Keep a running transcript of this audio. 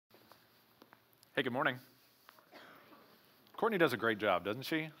Hey, good morning. Courtney does a great job, doesn't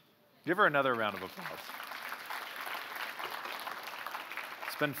she? Give her another round of applause.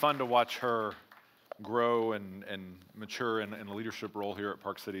 It's been fun to watch her grow and mature in a leadership role here at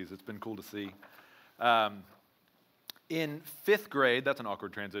Park Cities. It's been cool to see. In fifth grade, that's an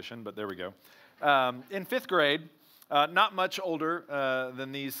awkward transition, but there we go. In fifth grade, not much older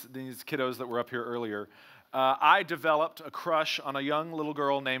than these kiddos that were up here earlier, I developed a crush on a young little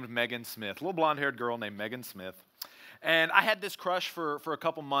girl named Megan Smith, a little blonde-haired girl named Megan Smith. And I had this crush for a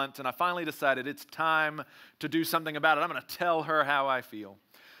couple months, and I finally decided it's time to do something about it. I'm going to tell her how I feel.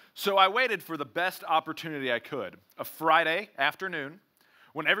 So I waited for the best opportunity I could, a Friday afternoon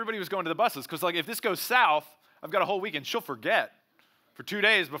when everybody was going to the buses, because if this goes south, I've got a whole weekend. She'll forget for 2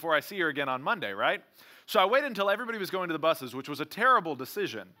 days before I see her again on Monday, right? So I waited until everybody was going to the buses, which was a terrible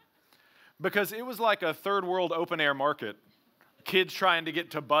decision, because it was like a third world open-air market. Kids trying to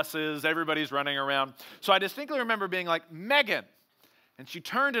get to buses, everybody's running around. So I distinctly remember being like, Megan. And she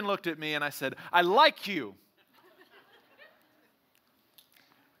turned and looked at me, and I said, I like you.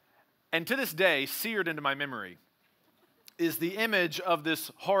 And to this day, seared into my memory, is the image of this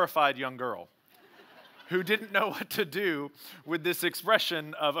horrified young girl who didn't know what to do with this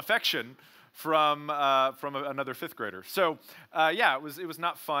expression of affection from another fifth grader. So it was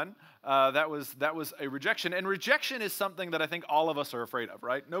not fun. That was a rejection. And rejection is something that I think all of us are afraid of,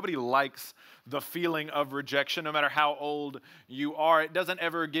 right? Nobody likes the feeling of rejection, no matter how old you are. It doesn't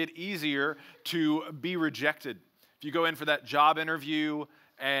ever get easier to be rejected. If you go in for that job interview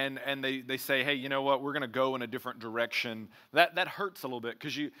and they say, hey, you know what, we're going to go in a different direction, that hurts a little bit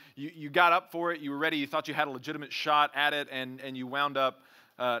because you got up for it, you were ready, you thought you had a legitimate shot at it, and you wound up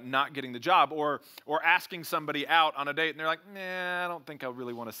not getting the job, or asking somebody out on a date, and they're like, nah, I don't think I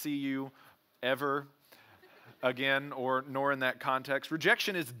really want to see you ever again, nor in that context.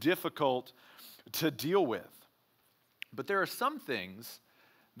 Rejection is difficult to deal with, but there are some things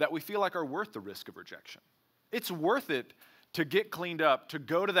that we feel like are worth the risk of rejection. It's worth it to get cleaned up, to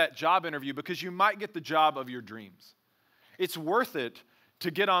go to that job interview, because you might get the job of your dreams. It's worth it to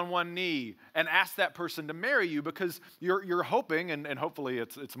get on one knee and ask that person to marry you, because you're hoping, and hopefully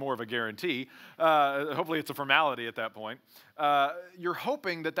it's more of a guarantee, hopefully it's a formality at that point, you're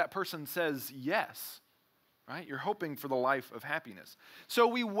hoping that person says yes, right? You're hoping for the life of happiness. So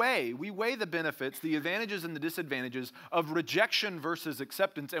we weigh the benefits, the advantages and the disadvantages of rejection versus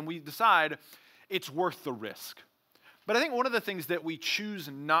acceptance, and we decide it's worth the risk. But I think one of the things that we choose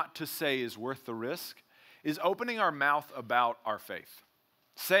not to say is worth the risk is opening our mouth about our faith,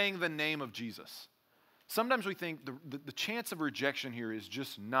 saying the name of Jesus. Sometimes we think the chance of rejection here is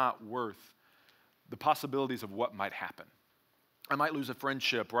just not worth the possibilities of what might happen. I might lose a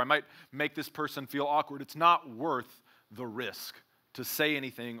friendship, or I might make this person feel awkward. It's not worth the risk to say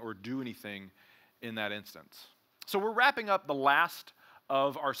anything or do anything in that instance. So we're wrapping up the last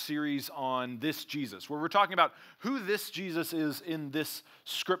of our series on this Jesus, where we're talking about who this Jesus is in this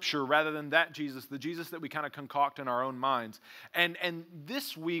scripture rather than that Jesus, the Jesus that we kind of concoct in our own minds. And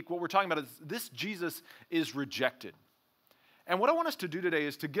this week, what we're talking about is this Jesus is rejected. And what I want us to do today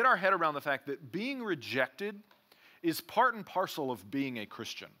is to get our head around the fact that being rejected is part and parcel of being a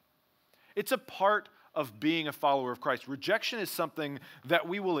Christian. It's a part of being a follower of Christ. Rejection is something that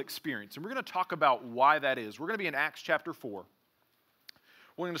we will experience, and we're going to talk about why that is. We're going to be in Acts chapter 4.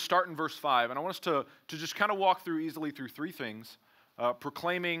 We're going to start in verse 5, and I want us to just kind of walk easily through three things: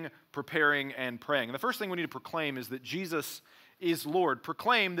 proclaiming, preparing, and praying. And the first thing we need to proclaim is that Jesus is Lord.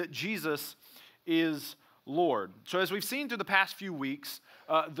 Proclaim that Jesus is Lord. So as we've seen through the past few weeks,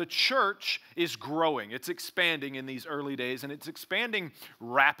 the church is growing. It's expanding in these early days, and it's expanding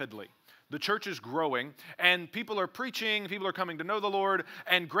rapidly. The church is growing, and people are preaching, people are coming to know the Lord,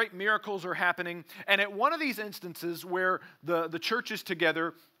 and great miracles are happening. And at one of these instances where the church is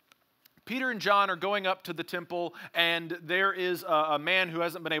together, Peter and John are going up to the temple, and there is a man who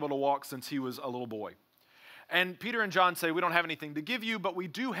hasn't been able to walk since he was a little boy. And Peter and John say, we don't have anything to give you, but we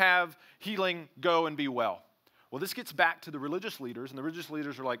do have healing, go and be well. Well, this gets back to the religious leaders, and the religious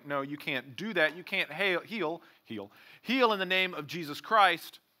leaders are like, no, you can't do that. You can't heal in the name of Jesus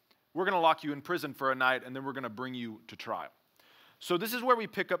Christ. We're going to lock you in prison for a night, and then we're going to bring you to trial. So this is where we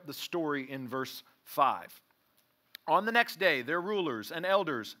pick up the story in verse 5. On the next day, their rulers and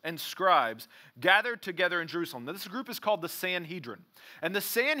elders and scribes gathered together in Jerusalem. Now, this group is called the Sanhedrin. And the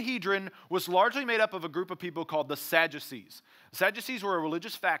Sanhedrin was largely made up of a group of people called the Sadducees. The Sadducees were a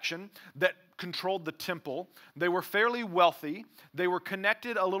religious faction that controlled the temple. They were fairly wealthy. They were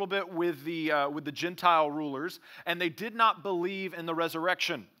connected a little bit with the Gentile rulers, and they did not believe in the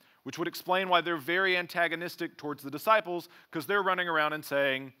resurrection, which would explain why they're very antagonistic towards the disciples, because they're running around and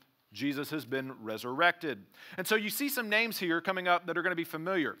saying, Jesus has been resurrected. And so you see some names here coming up that are going to be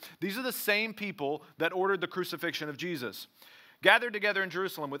familiar. These are the same people that ordered the crucifixion of Jesus. Gathered together in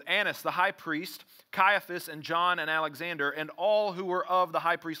Jerusalem with Annas, the high priest, Caiaphas, and John and Alexander, and all who were of the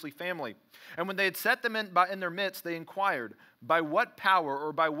high priestly family. And when they had set them in their midst, they inquired, by what power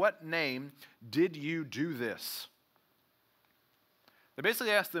or by what name did you do this? They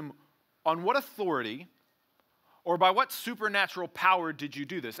basically asked them, on what authority or by what supernatural power did you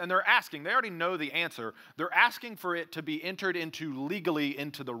do this? And they're asking, they already know the answer. They're asking for it to be entered legally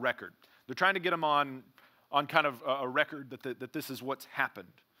into the record. They're trying to get them on kind of a record that this is what's happened.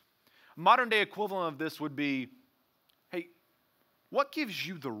 Modern day equivalent of this would be, hey, what gives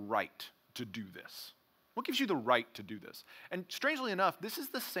you the right to do this? What gives you the right to do this? And strangely enough, this is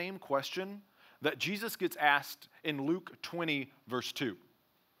the same question that Jesus gets asked in Luke 20, verse 2.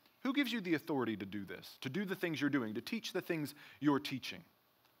 Who gives you the authority to do this, to do the things you're doing, to teach the things you're teaching?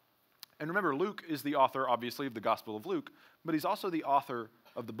 And remember, Luke is the author, obviously, of the Gospel of Luke, but he's also the author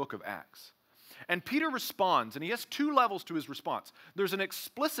of the book of Acts. And Peter responds, and he has two levels to his response. There's an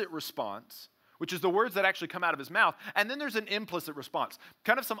explicit response, which is the words that actually come out of his mouth, and then there's an implicit response,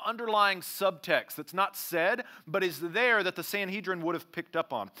 kind of some underlying subtext that's not said, but is there that the Sanhedrin would have picked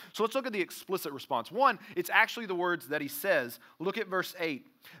up on. So let's look at the explicit response. One, it's actually the words that he says. Look at verse 8.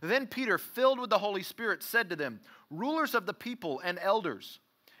 Then Peter, filled with the Holy Spirit, said to them, rulers of the people and elders,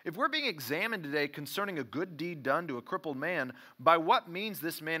 if we're being examined today concerning a good deed done to a crippled man, by what means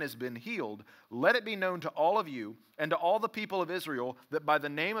this man has been healed, let it be known to all of you and to all the people of Israel that by the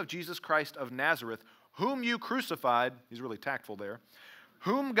name of Jesus Christ of Nazareth, whom you crucified, he's really tactful there,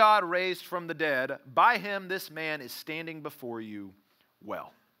 whom God raised from the dead, by him this man is standing before you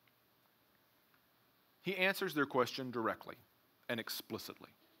well. He answers their question directly and explicitly.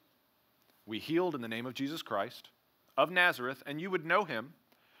 We healed in the name of Jesus Christ of Nazareth, and you would know him,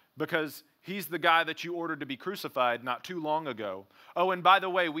 because he's the guy that you ordered to be crucified not too long ago. Oh, and by the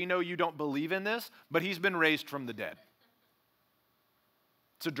way, we know you don't believe in this, but he's been raised from the dead.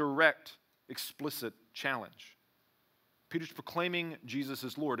 It's a direct, explicit challenge. Peter's proclaiming Jesus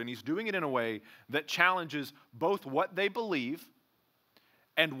as Lord, and he's doing it in a way that challenges both what they believe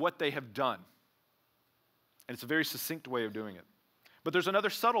and what they have done. And it's a very succinct way of doing it. But there's another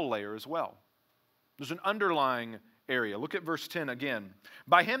subtle layer as well. There's an underlying area. Look at verse 10 again.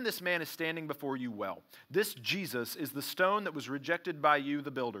 By him this man is standing before you well. This Jesus is the stone that was rejected by you,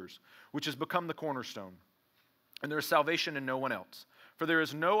 the builders, which has become the cornerstone. And there is salvation in no one else. For there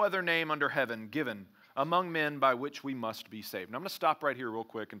is no other name under heaven given among men by which we must be saved. Now I'm going to stop right here real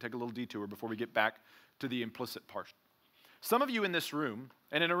quick and take a little detour before we get back to the implicit part. Some of you in this room,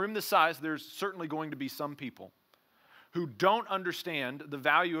 and in a room this size, there's certainly going to be some people who don't understand the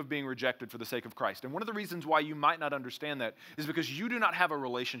value of being rejected for the sake of Christ. And one of the reasons why you might not understand that is because you do not have a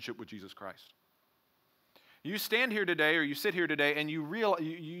relationship with Jesus Christ. You stand here today, or you sit here today, and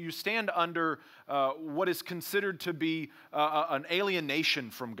you stand under what is considered to be an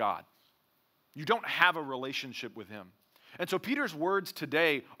alienation from God. You don't have a relationship with him. And so Peter's words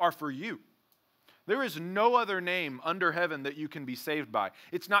today are for you. There is no other name under heaven that you can be saved by.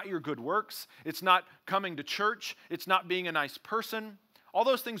 It's not your good works. It's not coming to church. It's not being a nice person. All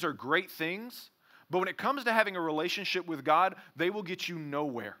those things are great things. But when it comes to having a relationship with God, they will get you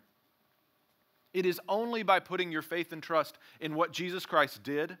nowhere. It is only by putting your faith and trust in what Jesus Christ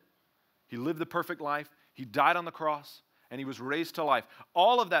did. He lived the perfect life. He died on the cross. And he was raised to life.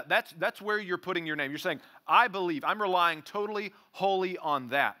 All of that, that's where you're putting your name. You're saying, I believe. I'm relying totally, wholly on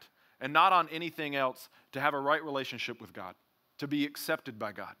that, and not on anything else to have a right relationship with God, to be accepted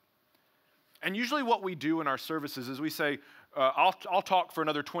by God. And usually what we do in our services is we say, I'll talk for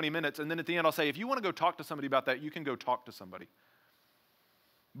another 20 minutes, and then at the end I'll say, if you want to go talk to somebody about that, you can go talk to somebody.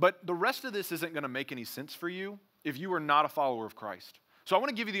 But the rest of this isn't going to make any sense for you if you are not a follower of Christ. So I want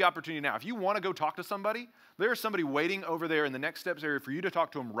to give you the opportunity now. If you want to go talk to somebody, there is somebody waiting over there in the next steps area for you to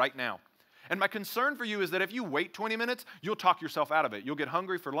talk to them right now. And my concern for you is that if you wait 20 minutes, you'll talk yourself out of it. You'll get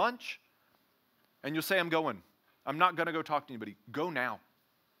hungry for lunch, and you'll say, I'm going. I'm not going to go talk to anybody. Go now.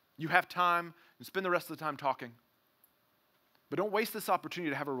 You have time, and spend the rest of the time talking. But don't waste this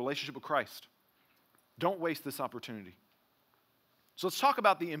opportunity to have a relationship with Christ. Don't waste this opportunity. So let's talk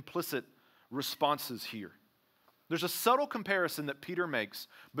about the implicit responses here. There's a subtle comparison that Peter makes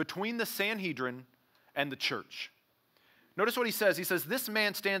between the Sanhedrin and the church. Notice what he says. He says, this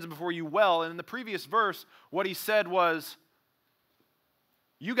man stands before you well. And in the previous verse, what he said was,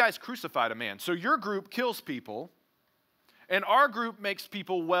 you guys crucified a man. So your group kills people, and our group makes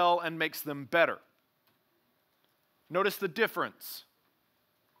people well and makes them better. Notice the difference.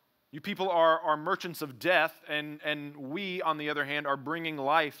 You people are merchants of death, and we, on the other hand, are bringing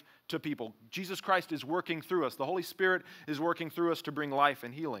life to people. Jesus Christ is working through us. The Holy Spirit is working through us to bring life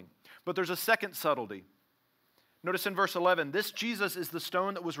and healing. But there's a second subtlety. Notice in verse 11, this Jesus is the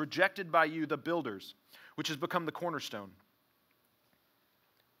stone that was rejected by you, the builders, which has become the cornerstone.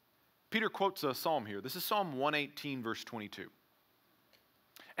 Peter quotes a psalm here. This is Psalm 118, verse 22.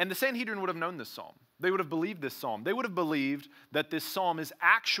 And the Sanhedrin would have known this psalm. They would have believed this psalm. They would have believed that this psalm is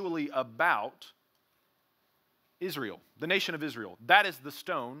actually about Israel, the nation of Israel. That is the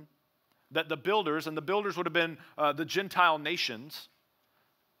stone that the builders, and the builders would have been the Gentile nations.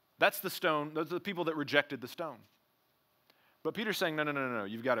 That's the stone. Those are the people that rejected the stone. But Peter's saying, no,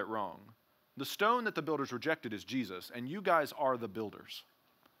 you've got it wrong. The stone that the builders rejected is Jesus, and you guys are the builders.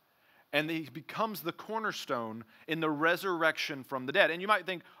 And he becomes the cornerstone in the resurrection from the dead. And you might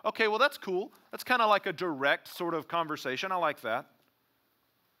think, okay, well, that's cool. That's kind of like a direct sort of conversation. I like that.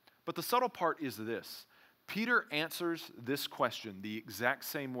 But the subtle part is this. Peter answers this question the exact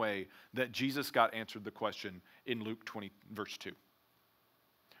same way that Jesus got answered the question in Luke 20, verse 2.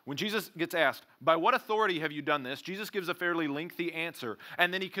 When Jesus gets asked, by what authority have you done this? Jesus gives a fairly lengthy answer.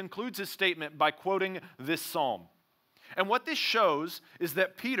 And then he concludes his statement by quoting this psalm. And what this shows is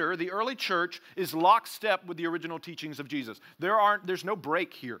that Peter, the early church, is lockstep with the original teachings of Jesus. There's no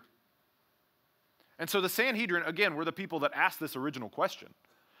break here. And so the Sanhedrin, again, were the people that asked this original question.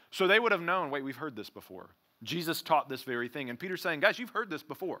 So they would have known, wait, we've heard this before. Jesus taught this very thing. And Peter's saying, guys, you've heard this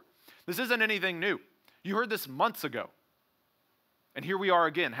before. This isn't anything new. You heard this months ago. And here we are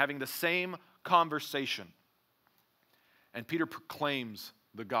again, having the same conversation. And Peter proclaims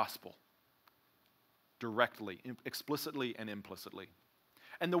the gospel. Directly, explicitly, and implicitly.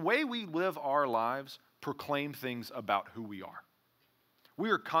 And the way we live our lives proclaim things about who we are.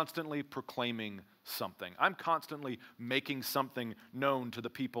 We are constantly proclaiming something. I'm constantly making something known to the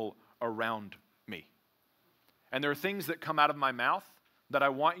people around me. And there are things that come out of my mouth that I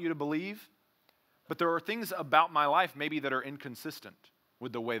want you to believe, but there are things about my life maybe that are inconsistent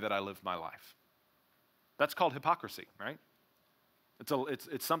with the way that I live my life. That's called hypocrisy, right?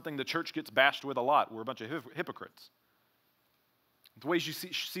 It's something the church gets bashed with a lot. We're a bunch of hypocrites. The ways you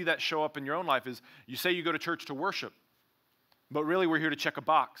see that show up in your own life is you say you go to church to worship, but really we're here to check a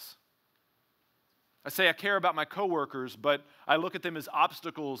box. I say I care about my coworkers, but I look at them as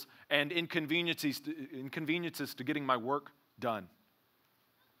obstacles and inconveniences to getting my work done.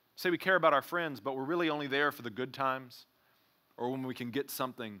 Say we care about our friends, but we're really only there for the good times or when we can get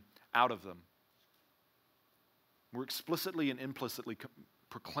something out of them. We're explicitly and implicitly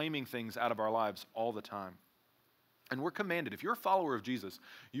proclaiming things out of our lives all the time. And we're commanded, if you're a follower of Jesus,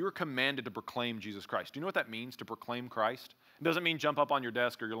 you are commanded to proclaim Jesus Christ. Do you know what that means, to proclaim Christ? It doesn't mean jump up on your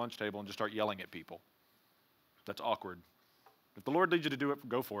desk or your lunch table and just start yelling at people. That's awkward. If the Lord leads you to do it,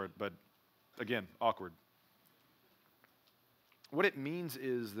 go for it. But again, awkward. What it means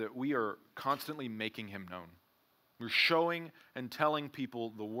is that we are constantly making him known. We're showing and telling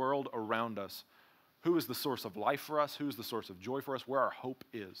people, the world around us, who is the source of life for us, who is the source of joy for us, where our hope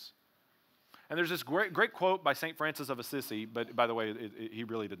is. And there's this great quote by St. Francis of Assisi, but by the way, he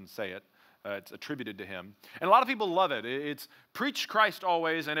really didn't say it. It's attributed to him. And a lot of people love it. It's preach Christ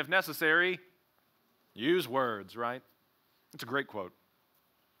always, and if necessary, use words, right? It's a great quote.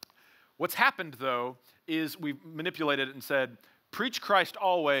 What's happened, though, is we've manipulated it and said, preach Christ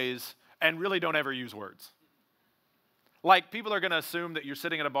always, and really don't ever use words. Like, people are going to assume that you're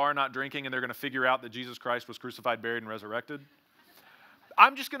sitting at a bar not drinking and they're going to figure out that Jesus Christ was crucified, buried, and resurrected.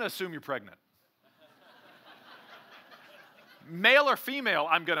 I'm just going to assume you're pregnant. Male or female,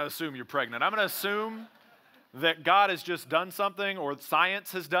 I'm going to assume you're pregnant. I'm going to assume that God has just done something or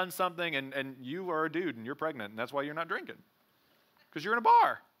science has done something and you are a dude and you're pregnant and that's why you're not drinking. Because you're in a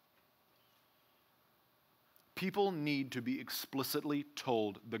bar. People need to be explicitly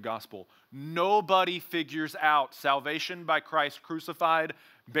told the gospel. Nobody figures out salvation by Christ crucified,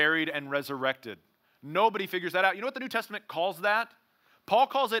 buried, and resurrected. Nobody figures that out. You know what the New Testament calls that? Paul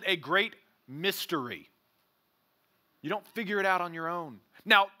calls it a great mystery. You don't figure it out on your own.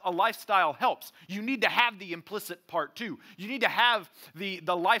 Now, a lifestyle helps. You need to have the implicit part too. You need to have the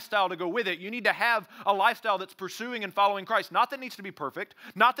lifestyle to go with it. You need to have a lifestyle that's pursuing and following Christ. Not that needs to be perfect,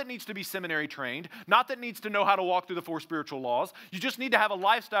 not that needs to be seminary trained, not that needs to know how to walk through the 4 spiritual laws. You just need to have a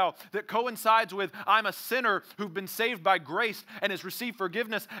lifestyle that coincides with, I'm a sinner who've been saved by grace and has received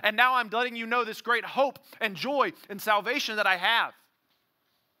forgiveness, and now I'm letting you know this great hope and joy and salvation that I have.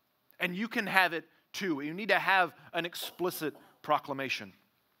 And you can have it too. You need to have an explicit proclamation.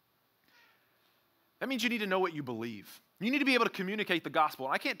 That means you need to know what you believe. You need to be able to communicate the gospel.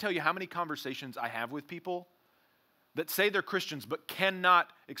 And I can't tell you how many conversations I have with people that say they're Christians but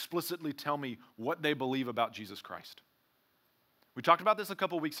cannot explicitly tell me what they believe about Jesus Christ. We talked about this a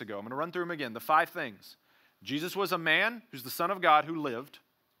couple weeks ago. I'm going to run through them again. The 5 things. Jesus was a man who's the Son of God who lived.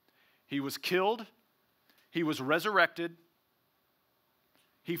 He was killed. He was resurrected.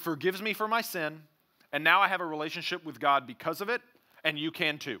 He forgives me for my sin. And now I have a relationship with God because of it, and you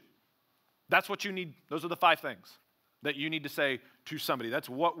can too. That's what you need. Those are the 5 things that you need to say to somebody. That's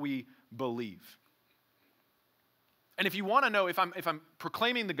what we believe. And if you want to know if I'm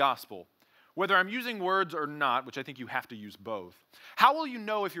proclaiming the gospel, whether I'm using words or not, which I think you have to use both, how will you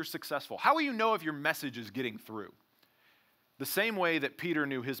know if you're successful? How will you know if your message is getting through? The same way that Peter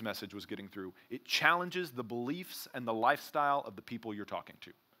knew his message was getting through. It challenges the beliefs and the lifestyle of the people you're talking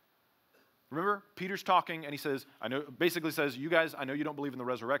to. Remember, Peter's talking and he says, basically says, you guys, I know you don't believe in the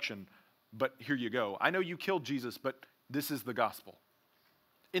resurrection, but here you go. I know you killed Jesus, but this is the gospel.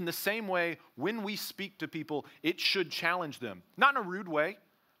 In the same way, when we speak to people, it should challenge them. Not in a rude way,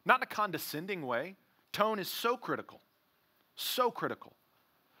 not in a condescending way. Tone is so critical, so critical.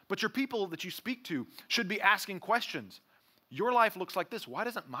 But your people that you speak to should be asking questions. Your life looks like this. Why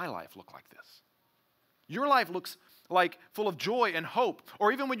doesn't my life look like this? Your life looks like full of joy and hope.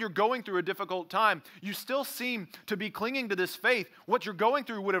 Or even when you're going through a difficult time, you still seem to be clinging to this faith. What you're going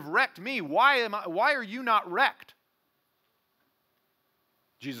through would have wrecked me. Why are you not wrecked?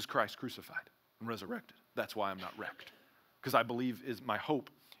 Jesus Christ crucified and resurrected. That's why I'm not wrecked. Because I believe my hope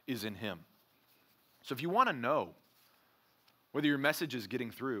is in him. So if you want to know whether your message is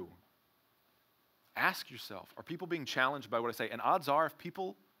getting through, ask yourself, are people being challenged by what I say? And odds are, if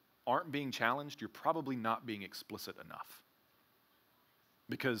people aren't being challenged, you're probably not being explicit enough.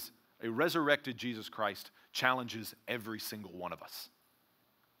 Because a resurrected Jesus Christ challenges every single one of us.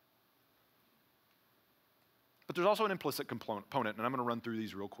 But there's also an implicit component, and I'm going to run through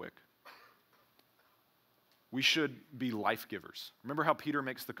these real quick. We should be life givers. Remember how Peter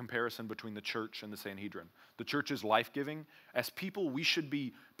makes the comparison between the church and the Sanhedrin? The church is life-giving. As people, we should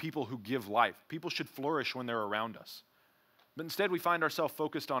be people who give life. People should flourish when they're around us. But instead, we find ourselves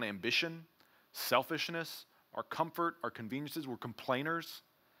focused on ambition, selfishness, our comfort, our conveniences. We're complainers.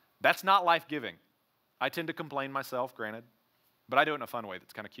 That's not life-giving. I tend to complain myself, granted, but I do it in a fun way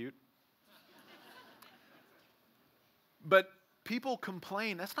that's kind of cute. But people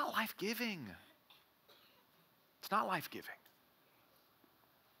complain. That's not life-giving. It's not life-giving.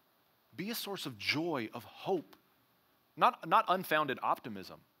 Be a source of joy, of hope. Not unfounded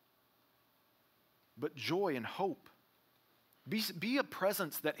optimism, but joy and hope. Be a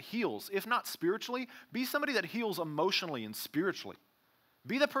presence that heals. If not spiritually, be somebody that heals emotionally and spiritually.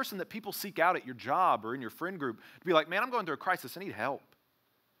 Be the person that people seek out at your job or in your friend group to be like, man, I'm going through a crisis. I need help.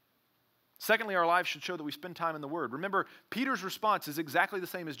 Secondly, our lives should show that we spend time in the Word. Remember, Peter's response is exactly the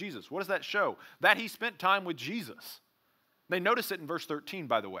same as Jesus. What does that show? That he spent time with Jesus. They notice it in verse 13,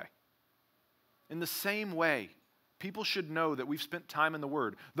 by the way. In the same way, people should know that we've spent time in the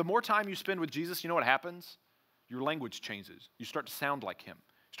Word. The more time you spend with Jesus, you know what happens? Your language changes. You start to sound like him.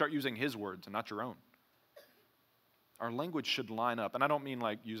 You start using his words and not your own. Our language should line up. And I don't mean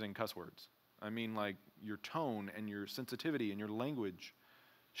like using cuss words. I mean like your tone and your sensitivity and your language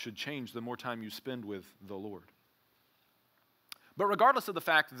should change the more time you spend with the Lord. But regardless of the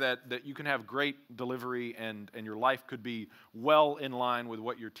fact that you can have great delivery and your life could be well in line with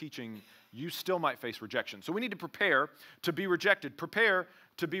what you're teaching, you still might face rejection. So we need to prepare to be rejected. Prepare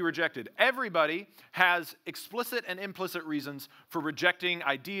to be rejected. Everybody has explicit and implicit reasons for rejecting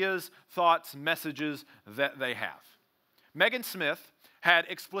ideas, thoughts, messages that they have. Megan Smith had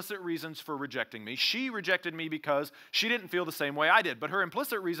explicit reasons for rejecting me. She rejected me because she didn't feel the same way I did, but her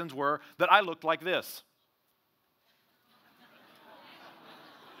implicit reasons were that I looked like this.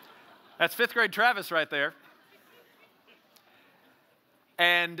 That's 5th grade Travis right there.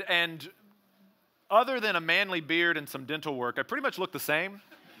 And other than a manly beard and some dental work, I pretty much look the same.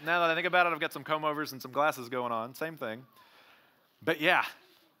 Now that I think about it, I've got some comb-overs and some glasses going on. Same thing. But yeah.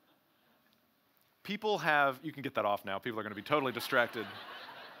 People have, you can get that off now. People are going to be totally distracted.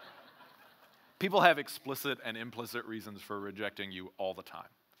 People have explicit and implicit reasons for rejecting you all the time.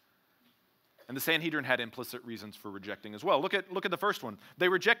 And the Sanhedrin had implicit reasons for rejecting as well. Look at the first one. They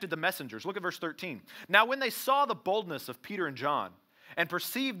rejected the messengers. Look at verse 13. Now when they saw the boldness of Peter and John and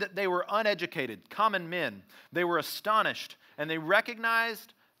perceived that they were uneducated, common men, they were astonished and they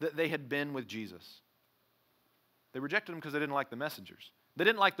recognized that they had been with Jesus. They rejected them because they didn't like the messengers. They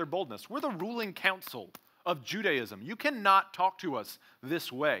didn't like their boldness. We're the ruling council of Judaism. You cannot talk to us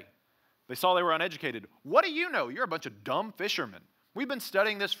this way. They saw they were uneducated. What do you know? You're a bunch of dumb fishermen. We've been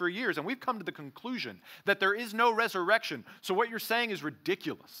studying this for years, and we've come to the conclusion that there is no resurrection. So what you're saying is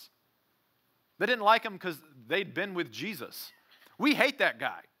ridiculous. They didn't like them because they'd been with Jesus. We hate that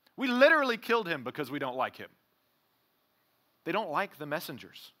guy. We literally killed him because we don't like him. They don't like the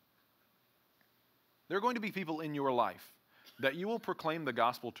messengers. There are going to be people in your life that you will proclaim the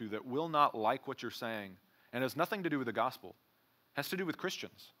gospel to that will not like what you're saying and has nothing to do with the gospel. It has to do with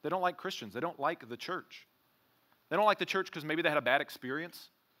Christians. They don't like Christians. They don't like the church. They don't like the church because maybe they had a bad experience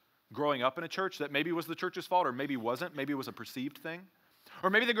growing up in a church that maybe was the church's fault or maybe wasn't. Maybe it was a perceived thing. Or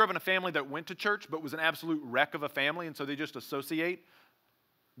maybe they grew up in a family that went to church but was an absolute wreck of a family, and so they just associate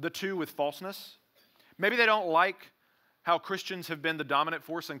the two with falseness. Maybe they don't like how Christians have been the dominant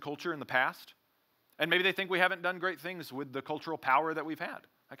force in culture in the past. And maybe they think we haven't done great things with the cultural power that we've had.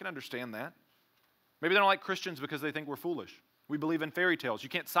 I can understand that. Maybe they don't like Christians because they think we're foolish. We believe in fairy tales. You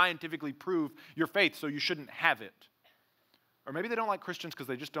can't scientifically prove your faith, so you shouldn't have it. Or maybe they don't like Christians because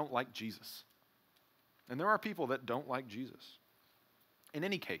they just don't like Jesus. And there are people that don't like Jesus. In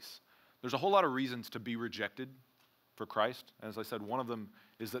any case, there's a whole lot of reasons to be rejected for Christ. As I said, one of them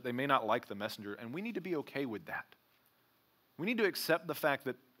is that they may not like the messenger, and we need to be okay with that. We need to accept the fact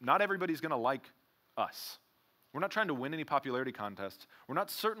that not everybody's going to like us. We're not trying to win any popularity contests. We're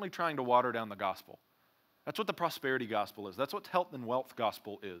not certainly trying to water down the gospel. That's what the prosperity gospel is. That's what health and wealth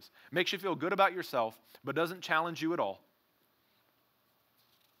gospel is. It makes you feel good about yourself, but doesn't challenge you at all.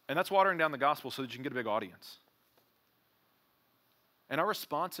 And that's watering down the gospel so that you can get a big audience. And our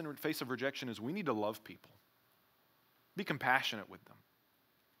response in the face of rejection is we need to love people. Be compassionate with them.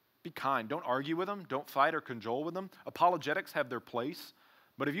 Be kind. Don't argue with them. Don't fight or cajole with them. Apologetics have their place.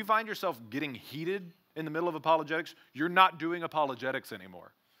 But if you find yourself getting heated in the middle of apologetics, you're not doing apologetics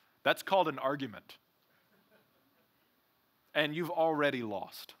anymore. That's called an argument. And you've already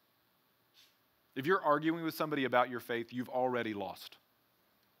lost. If you're arguing with somebody about your faith, you've already lost.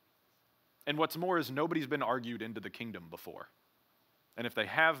 And what's more is nobody's been argued into the kingdom before. And if they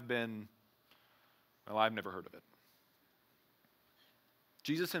have been, well, I've never heard of it.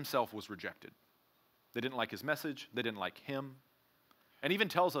 Jesus himself was rejected. They didn't like his message. They didn't like him. And even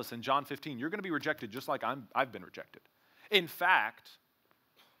tells us in John 15, you're going to be rejected just like I've been rejected. In fact,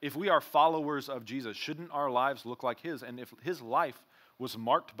 if we are followers of Jesus, shouldn't our lives look like his? And if his life was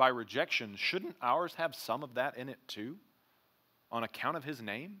marked by rejection, shouldn't ours have some of that in it too? On account of his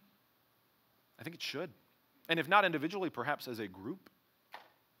name? I think it should. And if not individually, perhaps as a group.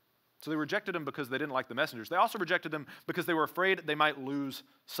 So they rejected him because they didn't like the messengers. They also rejected him because they were afraid they might lose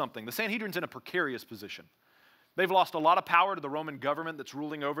something. The Sanhedrin's in a precarious position. They've lost a lot of power to the Roman government that's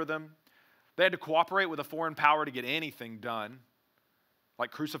ruling over them. They had to cooperate with a foreign power to get anything done,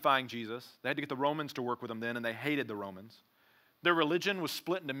 like crucifying Jesus. They had to get the Romans to work with them then, and they hated the Romans. Their religion was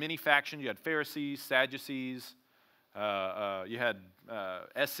split into many factions. You had Pharisees, Sadducees, you had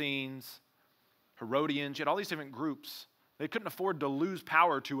Essenes, Herodians. You had all these different groups. They couldn't afford to lose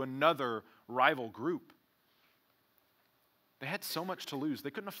power to another rival group. They had so much to lose.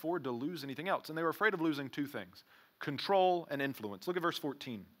 They couldn't afford to lose anything else. And they were afraid of losing two things, control and influence. Look at verse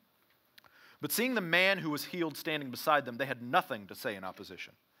 14. But seeing the man who was healed standing beside them, they had nothing to say in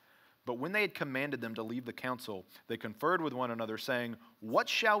opposition. But when they had commanded them to leave the council, they conferred with one another, saying, "What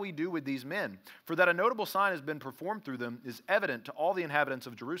shall we do with these men? For that a notable sign has been performed through them is evident to all the inhabitants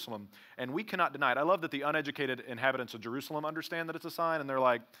of Jerusalem, and we cannot deny it." I love that the uneducated inhabitants of Jerusalem understand that it's a sign, and they're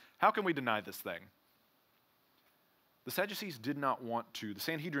like, how can we deny this thing? The Sadducees did not want to, the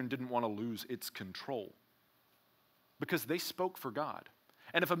Sanhedrin didn't want to lose its control because they spoke for God.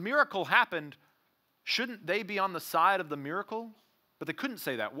 And if a miracle happened, shouldn't they be on the side of the miracle? But they couldn't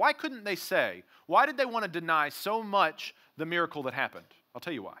say that. Why couldn't they say? Why did they want to deny so much the miracle that happened? I'll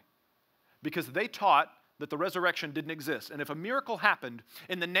tell you why. Because they taught that the resurrection didn't exist. And if a miracle happened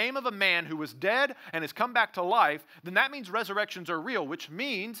in the name of a man who was dead and has come back to life, then that means resurrections are real, which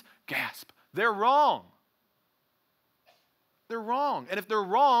means, gasp, they're wrong. They're wrong. And if they're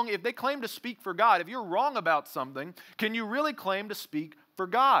wrong, if they claim to speak for God, if you're wrong about something, can you really claim to speak for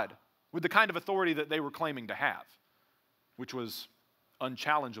God with the kind of authority that they were claiming to have, which was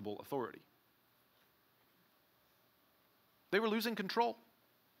unchallengeable authority? They were losing control.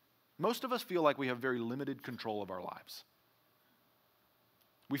 Most of us feel like we have very limited control of our lives.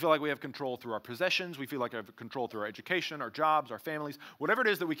 We feel like we have control through our possessions. We feel like we have control through our education, our jobs, our families. Whatever it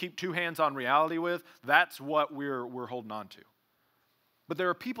is that we keep two hands on reality with, that's what we're holding on to. But there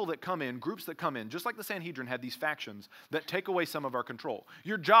are people that come in, groups that come in, just like the Sanhedrin had these factions that take away some of our control.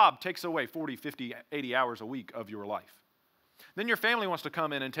 Your job takes away 40, 50, 80 hours a week of your life. Then your family wants to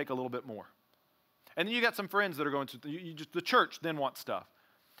come in and take a little bit more. And then you got some friends that are going to, the church then wants stuff.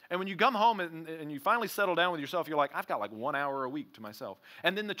 And when you come home and you finally settle down with yourself, you're like, I've got like 1 hour a week to myself.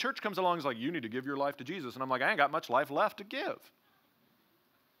 And then the church comes along and is like, you need to give your life to Jesus. And I'm like, I ain't got much life left to give.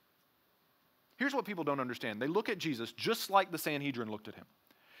 Here's what people don't understand. They look at Jesus just like the Sanhedrin looked at him.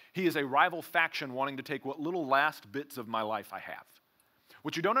 He is a rival faction wanting to take what little last bits of my life I have.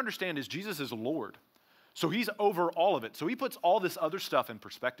 What you don't understand is Jesus is Lord. So he's over all of it. So he puts all this other stuff in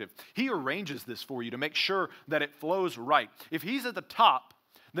perspective. He arranges this for you to make sure that it flows right. If he's at the top,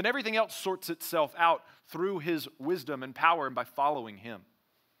 then everything else sorts itself out through his wisdom and power and by following him.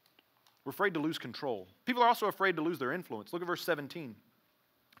 We're afraid to lose control. People are also afraid to lose their influence. Look at verse 17.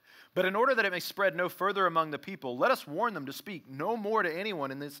 But in order that it may spread no further among the people, let us warn them to speak no more to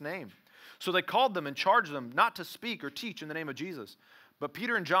anyone in this name. So they called them and charged them not to speak or teach in the name of Jesus. But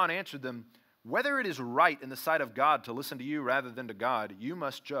Peter and John answered them, whether it is right in the sight of God to listen to you rather than to God, you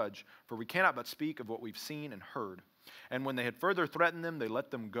must judge, for we cannot but speak of what we've seen and heard. And when they had further threatened them, they let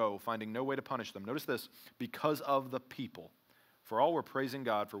them go, finding no way to punish them. Notice this, because of the people. For all were praising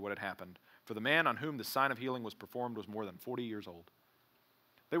God for what had happened. For the man on whom the sign of healing was performed was more than 40 years old.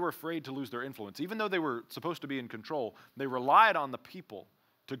 They were afraid to lose their influence. Even though they were supposed to be in control, they relied on the people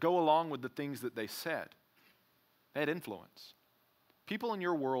to go along with the things that they said. They had influence. People in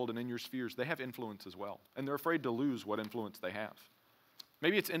your world and in your spheres, they have influence as well. And they're afraid to lose what influence they have.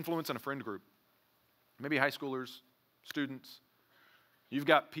 Maybe it's influence in a friend group. Maybe high schoolers, students. You've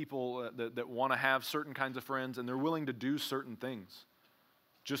got people that want to have certain kinds of friends, and they're willing to do certain things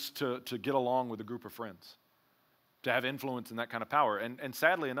just to get along with a group of friends, to have influence and that kind of power. And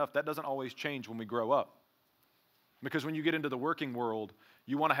sadly enough, that doesn't always change when we grow up. Because when you get into the working world,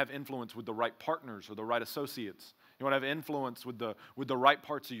 you want to have influence with the right partners or the right associates. You want to have influence with the right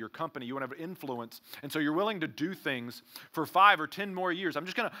parts of your company. You want to have influence. And so you're willing to do things for 5 or 10 more years. I'm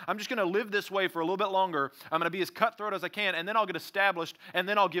just gonna live this way for a little bit longer. I'm going to be as cutthroat as I can, and then I'll get established, and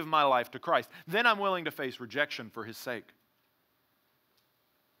then I'll give my life to Christ. Then I'm willing to face rejection for his sake.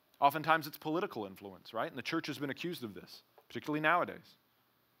 Oftentimes it's political influence, right? And the church has been accused of this, particularly nowadays.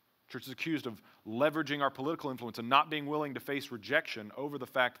 The church is accused of leveraging our political influence and not being willing to face rejection over the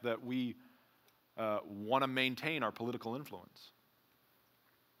fact that we want to maintain our political influence.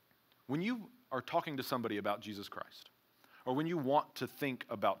 When you are talking to somebody about Jesus Christ, or when you want to think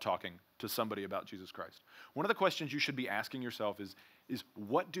about talking to somebody about Jesus Christ, one of the questions you should be asking yourself is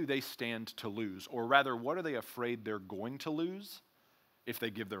what do they stand to lose? Or rather, what are they afraid they're going to lose if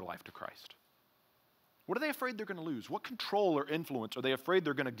they give their life to Christ? What are they afraid they're going to lose? What control or influence are they afraid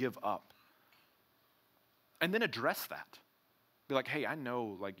they're going to give up? And then address that. Be like, hey, I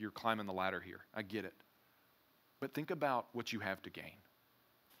know like you're climbing the ladder here. I get it. But think about what you have to gain.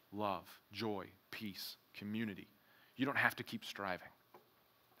 Love, joy, peace, community. You don't have to keep striving.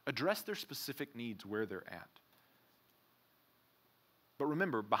 Address their specific needs where they're at. But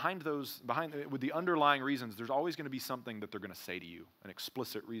remember, with the underlying reasons, there's always going to be something that they're going to say to you, an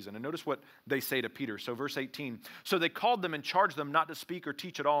explicit reason. And notice what they say to Peter. So verse 18, so they called them and charged them not to speak or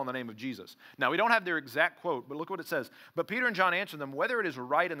teach at all in the name of Jesus. Now, we don't have their exact quote, but look what it says. But Peter and John answered them, whether it is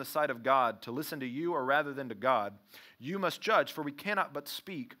right in the sight of God to listen to you or rather than to God, you must judge, for we cannot but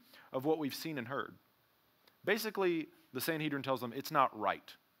speak of what we've seen and heard. Basically, the Sanhedrin tells them it's not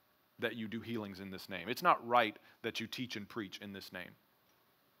right that you do healings in this name. It's not right that you teach and preach in this name.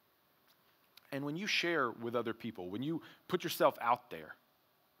 And when you share with other people, when you put yourself out there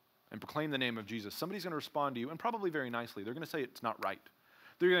and proclaim the name of Jesus, somebody's going to respond to you, and probably very nicely. They're going to say it's not right.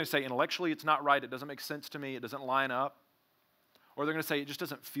 They're going to say intellectually it's not right, it doesn't make sense to me, it doesn't line up. Or they're going to say it just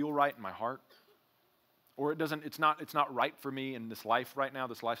doesn't feel right in my heart. Or it's not right for me in this life right now,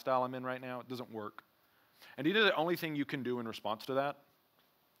 this lifestyle I'm in right now, it doesn't work. And either the only thing you can do in response to that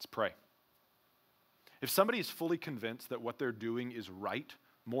is pray. If somebody is fully convinced that what they're doing is right,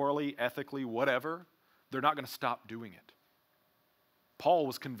 morally, ethically, whatever, they're not going to stop doing it. Paul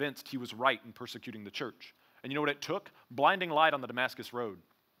was convinced he was right in persecuting the church. And you know what it took? Blinding light on the Damascus road.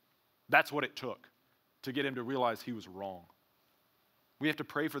 That's what it took to get him to realize he was wrong. We have to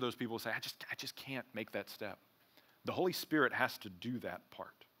pray for those people and say, I just can't make that step. The Holy Spirit has to do that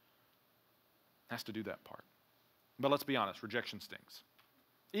part. Has to do that part. But let's be honest, rejection stings.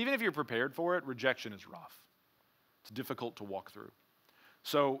 Even if you're prepared for it, rejection is rough. It's difficult to walk through.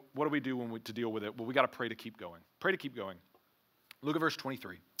 So what do we do to deal with it? Well, we got to pray to keep going. Pray to keep going. Look at verse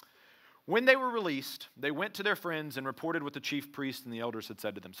 23. When they were released, they went to their friends and reported what the chief priests and the elders had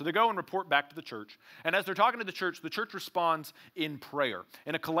said to them. So they go and report back to the church. And as they're talking to the church responds in prayer,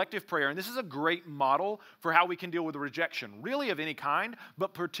 in a collective prayer. And this is a great model for how we can deal with rejection, really of any kind,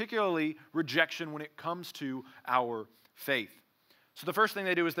 but particularly rejection when it comes to our faith. So the first thing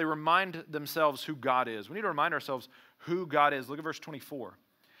they do is they remind themselves who God is. We need to remind ourselves who God is. Look at verse 24.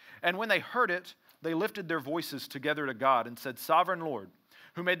 And when they heard it, they lifted their voices together to God and said, Sovereign Lord,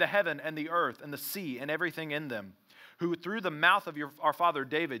 who made the heaven and the earth and the sea and everything in them, who through the mouth of our father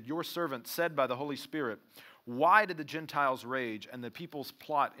David, your servant, said by the Holy Spirit, why did the Gentiles rage and the peoples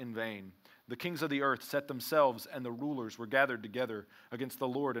plot in vain? The kings of the earth set themselves, and the rulers were gathered together against the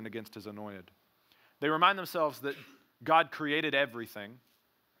Lord and against his anointed. They remind themselves that God created everything.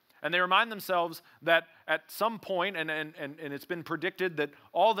 And they remind themselves that at some point, and it's been predicted that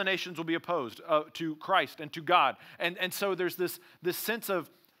all the nations will be opposed to Christ and to God. And so there's this sense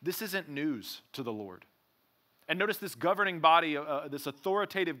of this isn't news to the Lord. And notice this governing body, this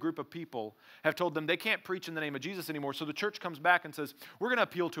authoritative group of people have told them they can't preach in the name of Jesus anymore. So the church comes back and says, we're going to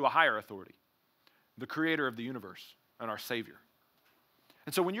appeal to a higher authority, the creator of the universe and our Savior.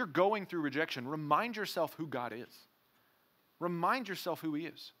 And so when you're going through rejection, remind yourself who God is. Remind yourself who he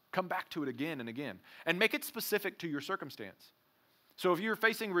is. Come back to it again and again. And make it specific to your circumstance. So if you're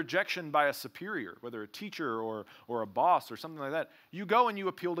facing rejection by a superior, whether a teacher or a boss or something like that, you go and you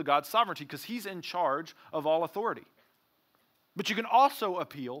appeal to God's sovereignty because he's in charge of all authority. But you can also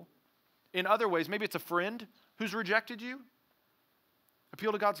appeal in other ways. Maybe it's a friend who's rejected you.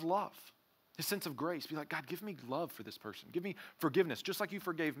 Appeal to God's love, his sense of grace. Be like, God, give me love for this person. Give me forgiveness, just like you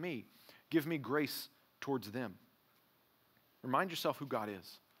forgave me. Give me grace towards them. Remind yourself who God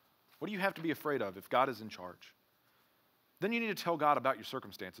is. What do you have to be afraid of if God is in charge? Then you need to tell God about your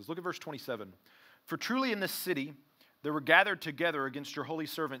circumstances. Look at verse 27. For truly in this city there were gathered together against your holy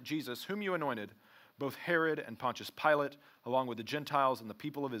servant Jesus, whom you anointed, both Herod and Pontius Pilate, along with the Gentiles and the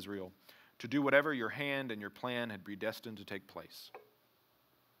people of Israel, to do whatever your hand and your plan had predestined to take place.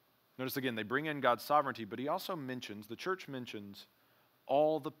 Notice again, they bring in God's sovereignty, but he also mentions, the church mentions,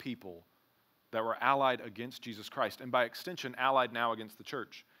 all the people that were allied against Jesus Christ, and by extension, allied now against the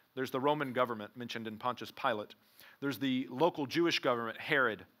church. There's the Roman government mentioned in Pontius Pilate. There's the local Jewish government,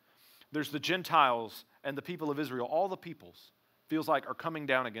 Herod. There's the Gentiles and the people of Israel. All the peoples, feels like, are coming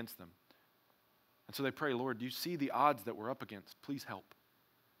down against them. And so they pray, Lord, you see the odds that we're up against. Please help.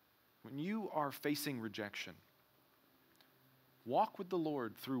 When you are facing rejection, walk with the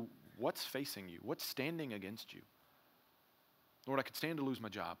Lord through what's facing you, what's standing against you. Lord, I could stand to lose my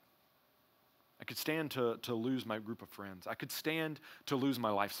job. I could stand to lose my group of friends. I could stand to lose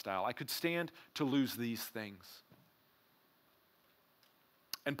my lifestyle. I could stand to lose these things.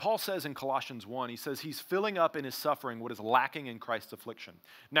 And Paul says in Colossians 1, he says he's filling up in his suffering what is lacking in Christ's affliction.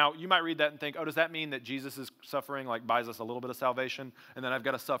 Now, you might read that and think, oh, does that mean that Jesus' suffering buys us a little bit of salvation, and then I've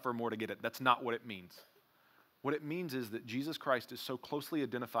got to suffer more to get it? That's not what it means. What it means is that Jesus Christ is so closely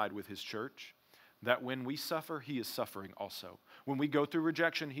identified with his church that when we suffer, he is suffering also. When we go through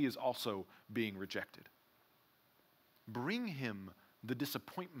rejection, he is also being rejected. Bring him the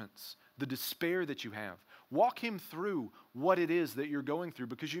disappointments, the despair that you have. Walk him through what it is that you're going through,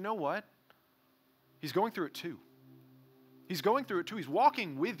 because you know what? He's going through it too. He's going through it too. He's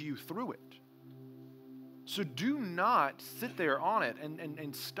walking with you through it. So do not sit there on it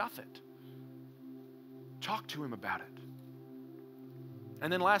and stuff it. Talk to him about it.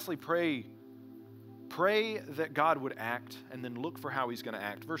 And then lastly, pray that God would act, and then look for how he's going to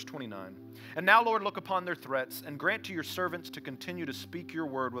act. Verse 29. And now, Lord, look upon their threats, and grant to your servants to continue to speak your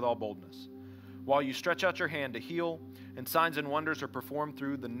word with all boldness, while you stretch out your hand to heal, and signs and wonders are performed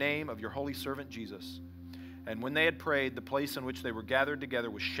through the name of your holy servant Jesus. And when they had prayed, the place in which they were gathered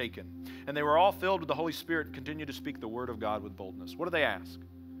together was shaken, and they were all filled with the Holy Spirit and continued to speak the word of God with boldness. What do they ask?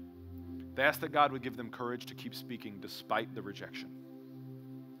 They ask that God would give them courage to keep speaking despite the rejection.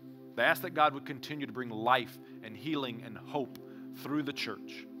 They ask that God would continue to bring life and healing and hope through the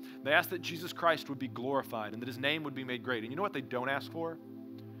church. They ask that Jesus Christ would be glorified and that his name would be made great. And you know what they don't ask for?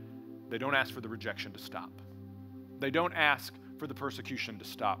 They don't ask for the rejection to stop. They don't ask for the persecution to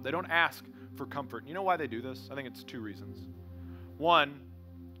stop. They don't ask for comfort. And you know why they do this? I think it's two reasons. One,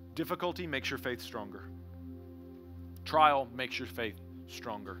 difficulty makes your faith stronger. Trial makes your faith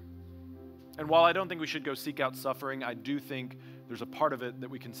stronger. And while I don't think we should go seek out suffering, I do think there's a part of it that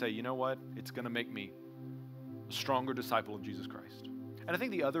we can say, you know what? It's going to make me a stronger disciple of Jesus Christ. And I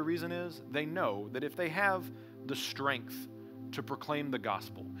think the other reason is they know that if they have the strength to proclaim the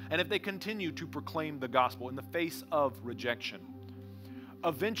gospel, and if they continue to proclaim the gospel in the face of rejection,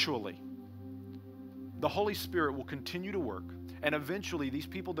 eventually the Holy Spirit will continue to work, and eventually these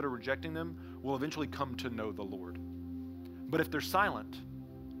people that are rejecting them will eventually come to know the Lord. But if they're silent,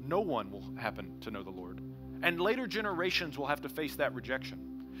 no one will happen to know the Lord. And later generations will have to face that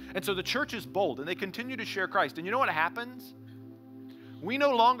rejection. And so the church is bold, and they continue to share Christ. And you know what happens? We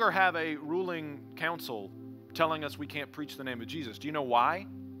no longer have a ruling council telling us we can't preach the name of Jesus. Do you know why?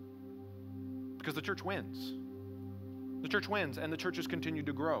 Because the church wins. The church wins, and the churches continue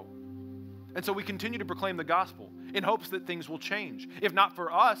to grow. And so we continue to proclaim the gospel. in hopes that things will change. If not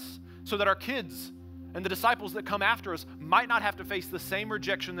for us, so that our kids and the disciples that come after us might not have to face the same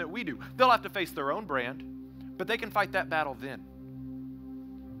rejection that we do. They'll have to face their own brand, but they can fight that battle then.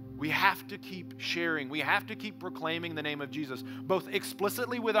 We have to keep sharing. We have to keep proclaiming the name of Jesus, both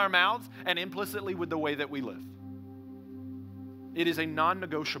explicitly with our mouths and implicitly with the way that we live. It is a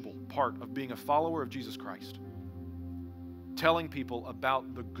non-negotiable part of being a follower of Jesus Christ, telling people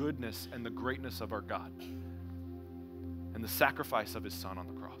about the goodness and the greatness of our God and the sacrifice of his Son on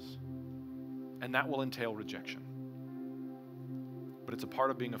the cross. And that will entail rejection. But it's a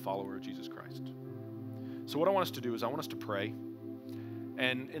part of being a follower of Jesus Christ. So what I want us to do is I want us to pray.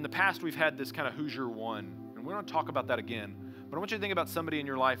 And in the past, we've had this kind of who's your one. And we don't talk about that again. But I want you to think about somebody in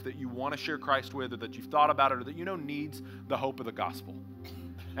your life that you want to share Christ with, or that you've thought about it, or that you know needs the hope of the gospel.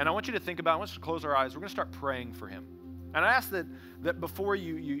 And I want you to think about, I want us to close our eyes. We're going to start praying for him. And I ask that before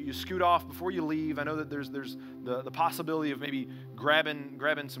you scoot off, before you leave, I know that there's the possibility of maybe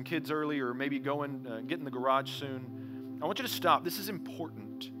grabbing some kids early, or maybe going, get in the garage soon. I want you to stop. This is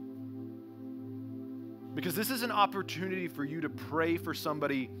important. Because this is an opportunity for you to pray for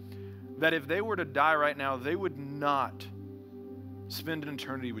somebody that if they were to die right now, they would not spend an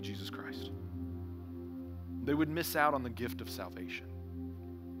eternity with Jesus Christ. They would miss out on the gift of salvation.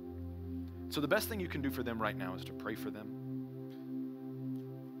 So the best thing you can do for them right now is to pray for them.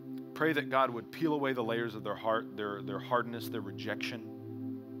 Pray that God would peel away the layers of their heart, their hardness, their rejection.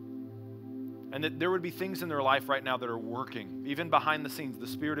 And that there would be things in their life right now that are working, even behind the scenes. The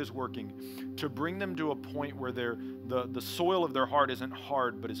Spirit is working to bring them to a point where the soil of their heart isn't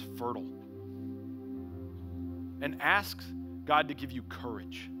hard, but is fertile. And ask God to give you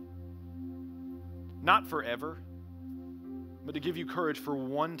courage. Not forever, but to give you courage for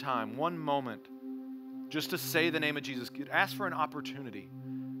one time, one moment, just to say the name of Jesus. Ask for an opportunity.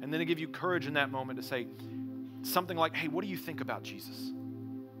 And then to give you courage in that moment to say something like, hey, what do you think about Jesus?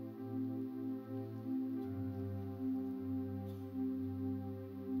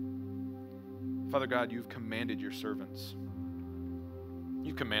 Father God, you've commanded your servants.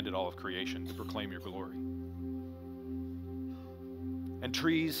 You've commanded all of creation to proclaim your glory. And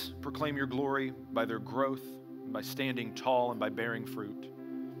trees proclaim your glory by their growth, by standing tall and by bearing fruit.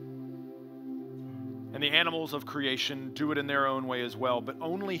 And the animals of creation do it in their own way as well, but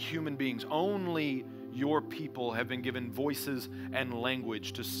only human beings, only your people have been given voices and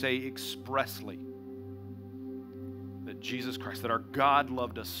language to say expressly that Jesus Christ, that our God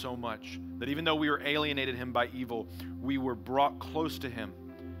loved us so much, that even though we were alienated him by evil, we were brought close to him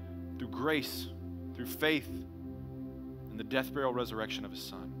through grace, through faith, in the death, burial, resurrection of his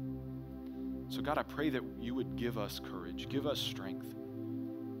Son. So God, I pray that you would give us courage, give us strength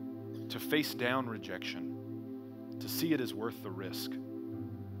to face down rejection, to see it as worth the risk,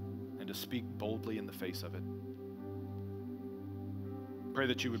 and to speak boldly in the face of it. Pray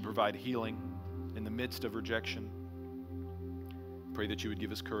that you would provide healing in the midst of rejection. Pray that you would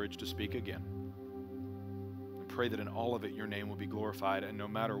give us courage to speak again. And pray that in all of it, your name will be glorified, and no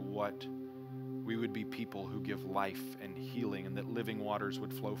matter what, we would be people who give life and healing, and that living waters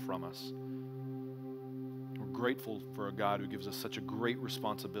would flow from us. We're grateful for a God who gives us such a great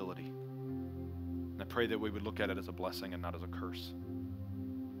responsibility. And I pray that we would look at it as a blessing and not as a curse.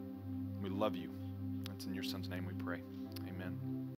 We love you. It's in your Son's name we pray. Amen.